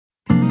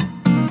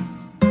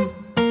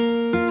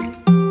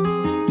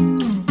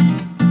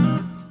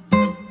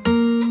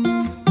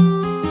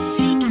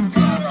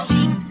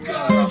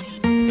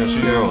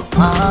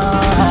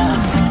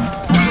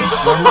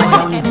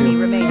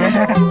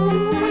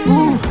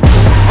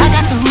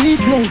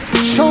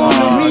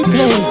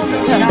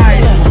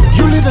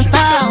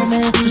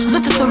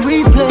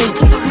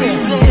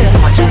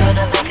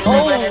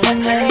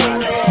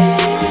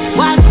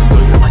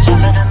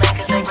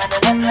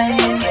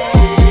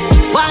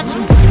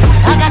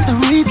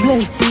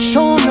replay,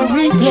 show them the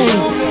replay.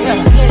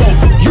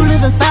 You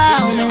living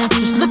foul, man,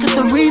 just look at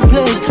the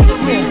replay.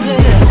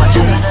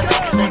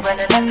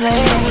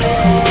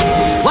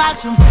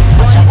 Watch them.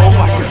 Oh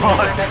my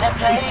god.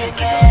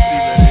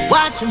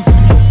 Watch them.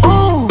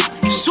 Ooh,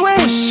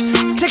 swish,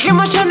 taking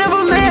my shot,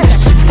 never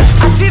miss.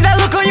 I see that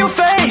look on your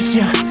face,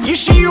 yeah. You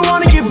sure you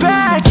wanna get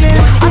back, yeah.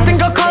 I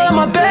think I'll call her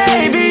my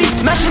baby.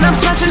 Mashing up,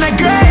 smashing that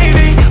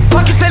gravy.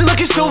 Pockets, they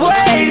looking so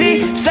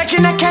weighty.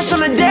 Stacking that cash on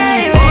the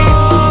daily.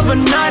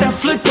 Overnight, I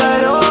flip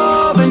that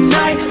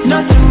overnight.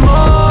 Nothing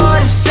more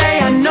to say,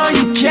 I know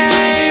you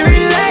can't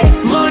relate.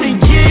 Money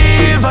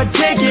give or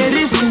take, yeah,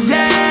 this is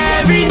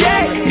every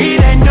day.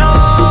 It ain't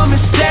no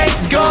mistake,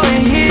 go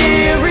and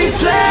hit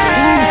replay. I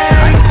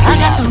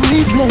got the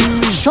replay,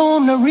 show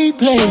them the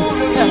replay.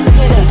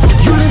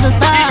 You living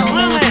foul,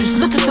 man, just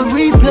look at the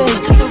replay.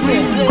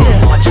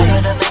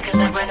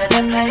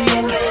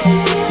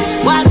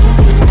 Watch them.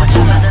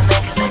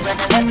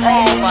 Oh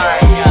my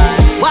god.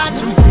 Watch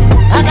them.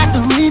 I got the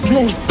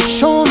replay,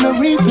 show them the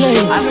replay.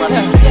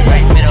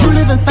 You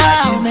living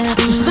foul, man,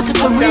 just look at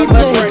the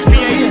replay.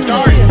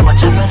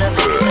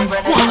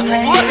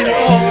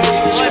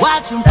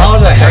 Watch them. How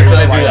the heck did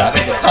I do that?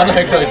 How the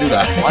heck did I do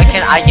that? Why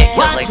can't I get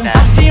killed like that?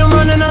 I see him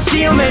running, I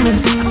see him aiming.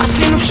 I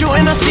see him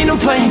shooting, I see him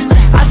playing.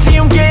 I see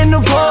him getting the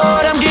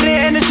board, I'm getting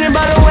innocent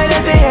by the way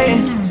that they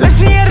hating.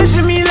 Listen, yeah, this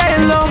is me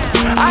laying low.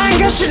 I ain't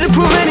got shit to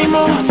prove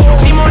anymore.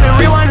 Need more than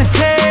rewind the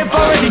tape.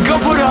 Already go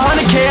put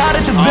 100K out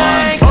at the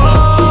bank.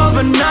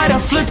 Overnight, I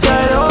flip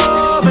that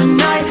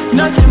overnight.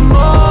 Nothing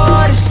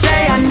more to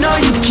say, I know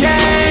you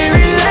can't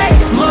relate.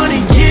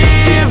 Money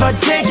give or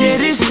take, yeah,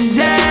 this is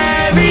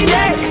every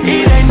day.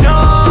 It ain't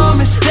no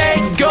mistake,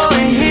 go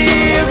and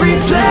hit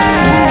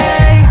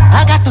replay.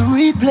 I got the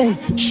replay,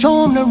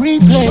 show them the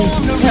replay.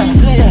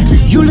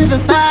 You living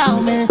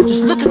foul, man,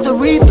 just look at the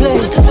replay.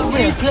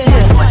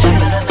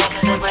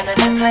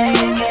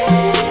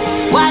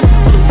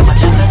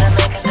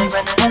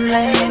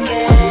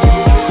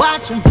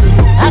 Watch them.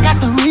 I got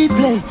the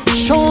replay,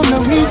 show them the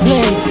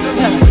replay.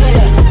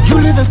 You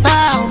living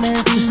foul,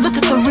 man, just look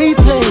at the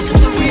replay.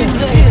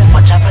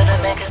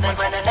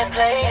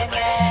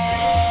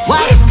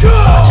 Let's go!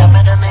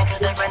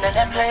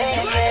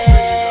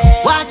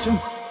 Watch them.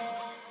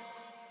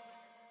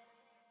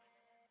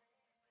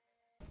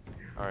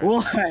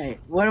 What?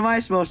 What am I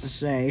supposed to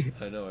say?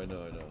 I know.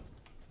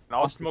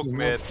 I'll smoke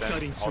mid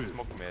then. I'll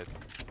smoke mid.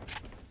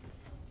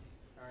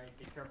 Alright,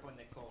 be careful,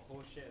 Nicole.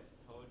 Hold shit.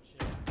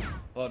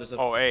 Oh, there's a...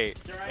 Oh, A.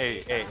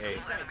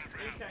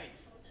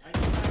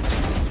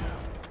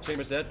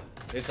 Chamber's dead.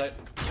 A side.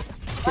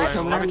 Okay,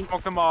 coming Let me in.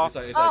 smoke them A off.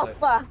 side, A Oh, side, A side.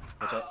 fuck.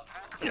 Watch out.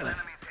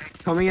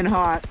 Coming in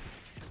hot.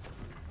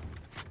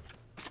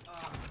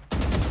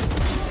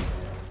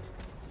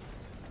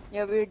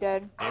 Yeah, we're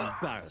dead.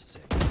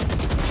 Embarrassing.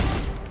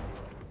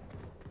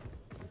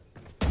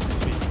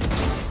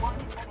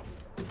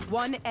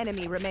 One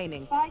enemy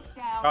remaining.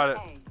 Got it.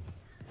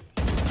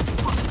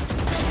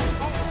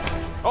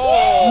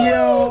 Oh!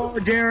 Yo,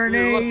 Darren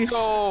Dude, Ace. let's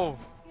go!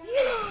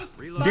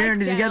 Darren,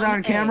 did you get that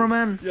on camera,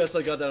 man? Yes,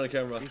 I got that on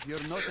camera. If you're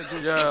not a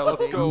good Yeah,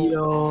 let's go.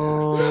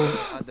 Yo.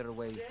 other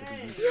ways to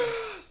be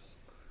used.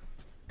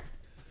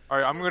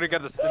 Alright, I'm gonna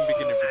get the stim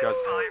beacon if you guys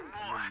can.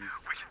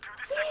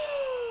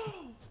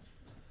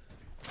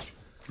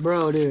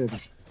 Bro, dude.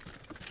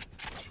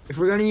 If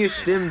we're gonna use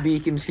stim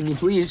beacons, can you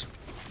please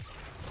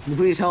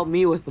help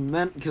me with them,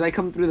 man? Because I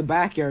come through the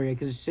back area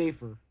because it's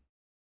safer.